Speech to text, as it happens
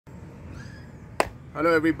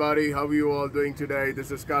Hello everybody, how are you all doing today?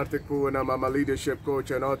 This is Karthik Poovanam. I'm a leadership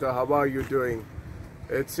coach and author. How are you doing?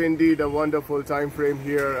 It's indeed a wonderful time frame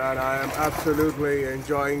here, and I am absolutely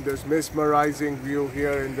enjoying this mesmerizing view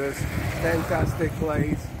here in this fantastic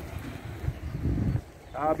place.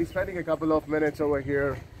 I'll be spending a couple of minutes over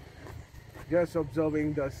here just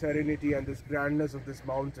observing the serenity and this grandness of these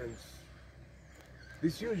mountains.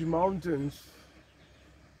 These huge mountains,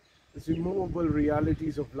 these immovable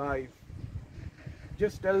realities of life,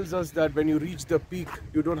 just tells us that when you reach the peak,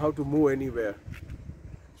 you don't have to move anywhere.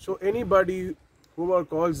 So anybody who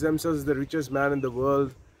calls themselves the richest man in the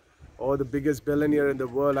world or the biggest billionaire in the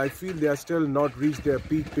world, I feel they are still not reached their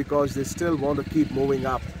peak because they still want to keep moving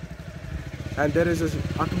up. And there is an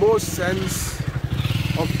utmost sense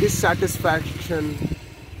of dissatisfaction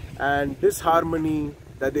and disharmony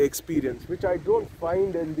that they experience, which I don't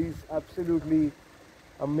find in these absolutely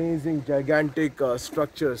amazing, gigantic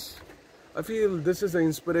structures. I feel this is the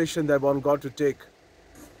inspiration that one got to take.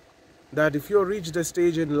 That if you reached a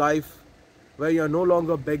stage in life where you're no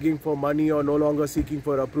longer begging for money or no longer seeking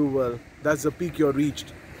for approval, that's the peak you're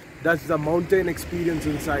reached. That's the mountain experience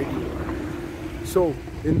inside you. So,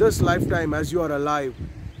 in this lifetime, as you are alive,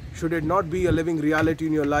 should it not be a living reality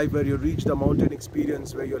in your life where you reach the mountain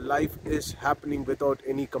experience, where your life is happening without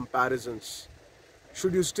any comparisons?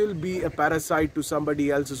 Should you still be a parasite to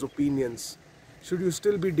somebody else's opinions? Should you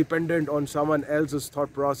still be dependent on someone else's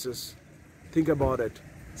thought process? Think about it.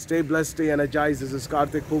 Stay blessed, stay energized. This is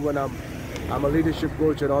Karthik Poovanam. I'm a leadership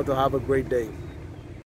coach and author. Have a great day.